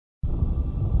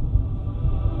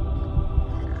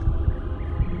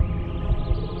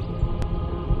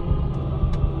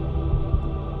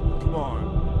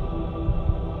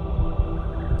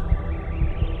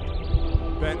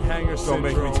Just don't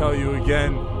make me tell you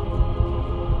again.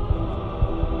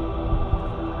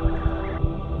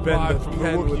 Bend the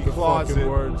pen with the fucking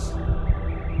words.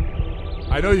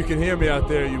 I know you can hear me out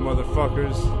there, you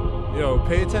motherfuckers. Yo,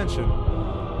 pay attention.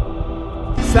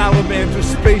 Salamander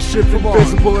spaceship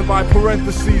invisible in my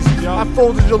parentheses. I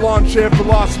folded your lawn chair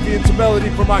philosophy into melody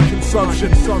for my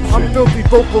consumption. I'm filthy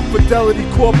vocal fidelity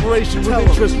corporation with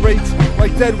interest rates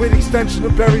like deadweight extension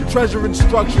of buried treasure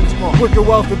instructions. Wicker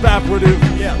wealth evaporative.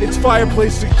 It's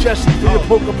fireplace suggestion for your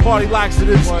poker party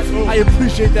laxatives. I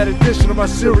appreciate that addition of my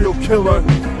serial killer.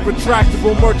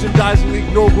 Retractable merchandising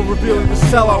league noble revealing the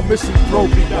sellout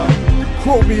misanthropy.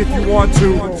 Quote me if you want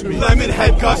to.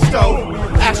 Lemonhead gusto,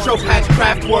 astropatch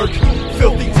craftwork,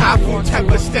 filthy typhoon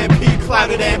temper stampede,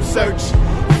 clouded amp search,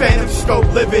 phantom scope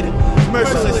livid,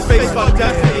 merciless space bug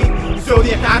destiny,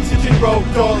 zodiac oxygen rogue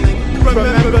darling,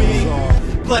 remember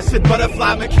me. Blessed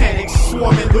butterfly mechanics,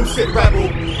 swarming lucid rebel,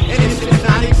 innocent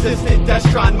non-existent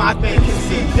Destron Mothman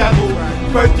conceived devil,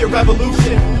 birth your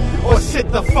revolution or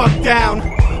sit the fuck down.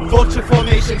 Vulture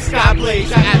formation, sky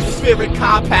blaze, atmospheric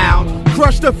compound.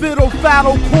 Crush the fiddle,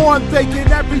 fallow corn,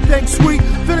 thinking everything sweet.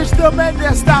 Finish them and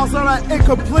their styles are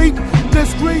incomplete.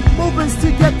 Discreet movements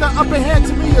to get the upper hand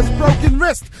to me is broken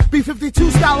wrist.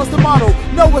 B-52 style is the motto,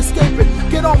 no escaping.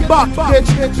 Get on buck, bitch.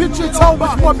 Pitch your tone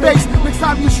with more bass. Next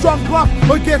time you strung bluff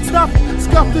or get stuffed.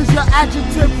 Scuffed is your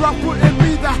adjective, rough wouldn't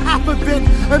be the half of it.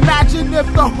 Imagine if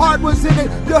the heart was in it,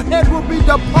 your head would be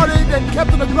departed and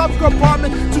kept in the glove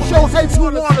compartment to show heads who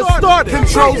want to start it.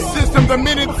 Control system, the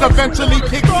minutes eventually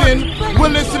kicks in. We're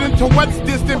listening to what's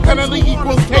distant, penalty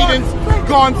equals cadence.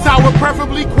 Gone sour,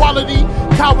 preferably quality.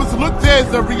 Towers look,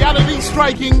 there's a reality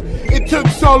striking. It took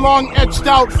so long, etched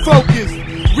out, focused.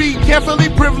 Read carefully,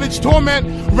 privileged torment.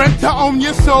 Rent to own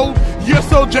your soul. You're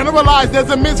so generalized as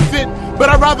a misfit, but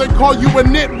I'd rather call you a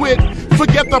nitwit.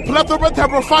 Forget the plethora,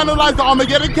 terror, finalize the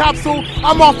Armageddon capsule.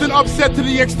 I'm often upset to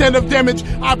the extent of damage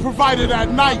I provided at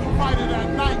night.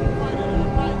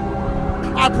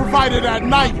 I provided at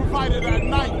night.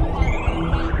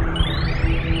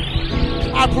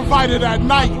 I provided at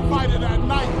night.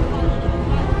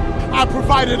 I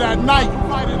provided at night.